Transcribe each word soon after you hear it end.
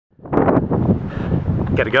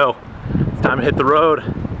gotta go. It's time to hit the road.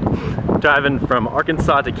 Driving from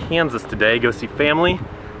Arkansas to Kansas today, go see family.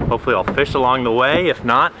 Hopefully I'll fish along the way. If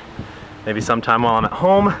not, maybe sometime while I'm at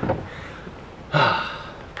home.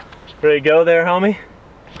 Ready to go there, homie?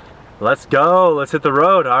 Let's go, let's hit the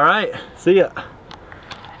road. All right, see ya.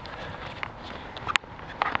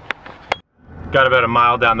 Got about a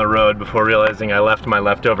mile down the road before realizing I left my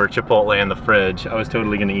leftover Chipotle in the fridge. I was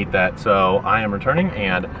totally gonna eat that, so I am returning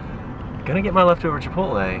and gonna get my leftover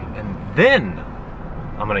Chipotle, and then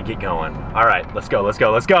I'm gonna get going. All right, let's go, let's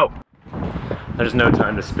go, let's go. There's no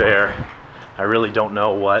time to spare. I really don't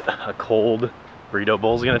know what a cold burrito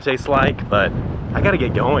bowl is gonna taste like, but I gotta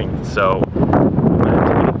get going, so I'm gonna have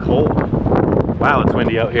to get it cold. Wow, it's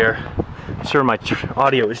windy out here. I'm sure my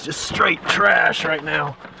audio is just straight trash right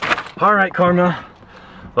now. All right, Karma,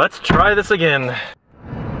 let's try this again.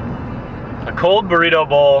 A cold burrito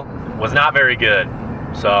bowl was not very good.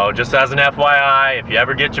 So just as an FYI, if you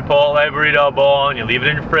ever get Chipotle burrito bowl and you leave it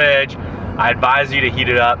in your fridge, I advise you to heat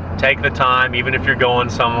it up. Take the time, even if you're going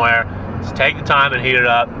somewhere, just take the time and heat it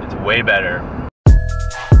up. It's way better.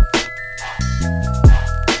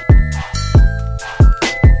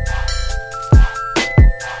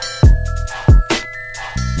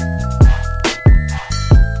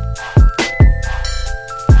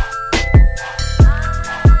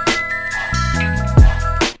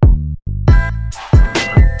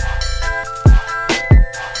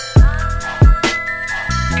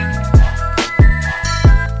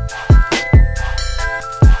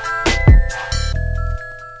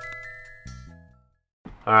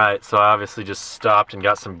 Alright, so I obviously just stopped and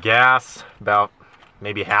got some gas, about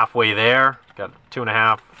maybe halfway there. Got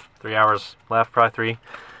 2.5, 3 hours left, probably 3.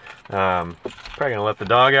 Probably gonna let the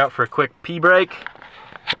dog out for a quick pee break,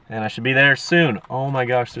 and I should be there soon. Oh my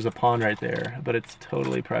gosh, there's a pond right there, but it's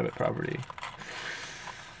totally private property.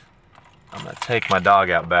 I'm gonna take my dog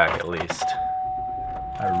out back at least.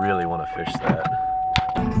 I really want to fish that.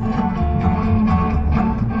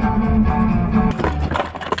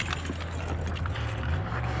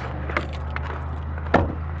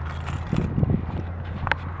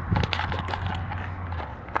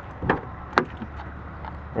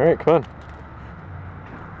 All right, come on.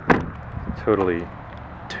 Totally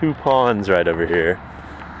 2 ponds right over here,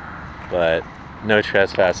 but no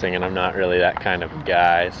trespassing, and I'm not really that kind of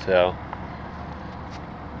guy, so.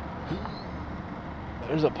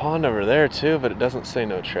 There's a pond over there too, but it doesn't say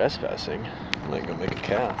no trespassing. I might go make a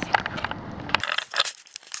cast.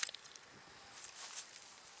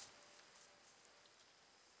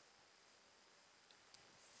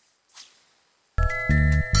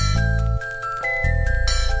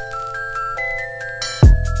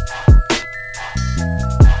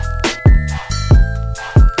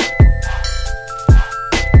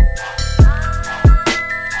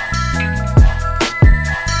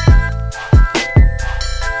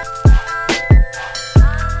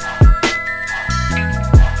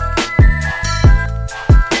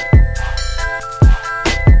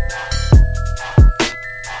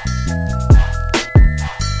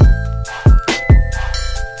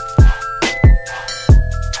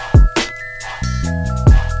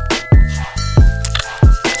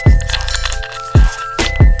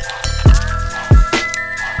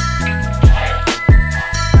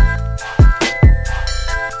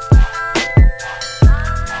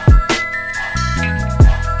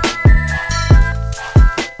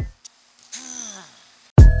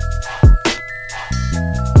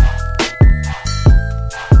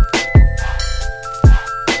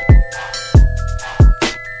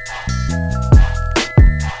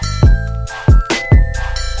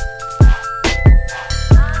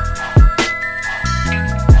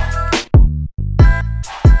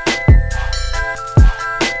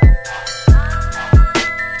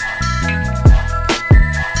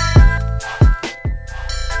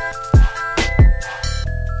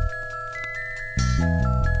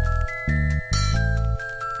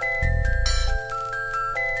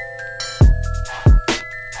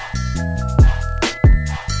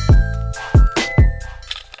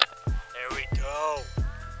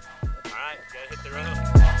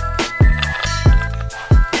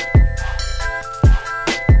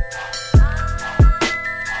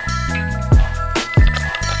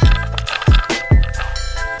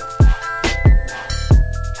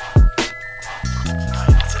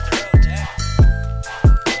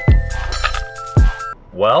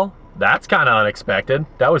 Well, that's kind of unexpected.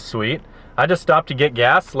 That was sweet. I just stopped to get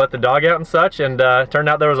gas, let the dog out and such, and turned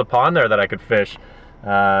out there was a pond there that I could fish.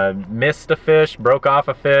 Missed a fish, broke off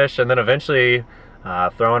a fish, and then eventually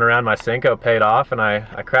throwing around my Senko paid off, and I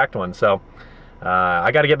cracked one. So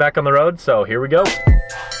I got to get back on the road, so here we go.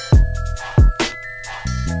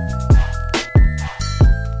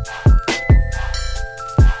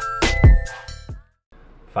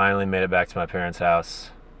 Finally made it back to my parents'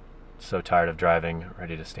 house. So tired of driving,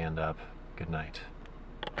 ready to stand up. Good night.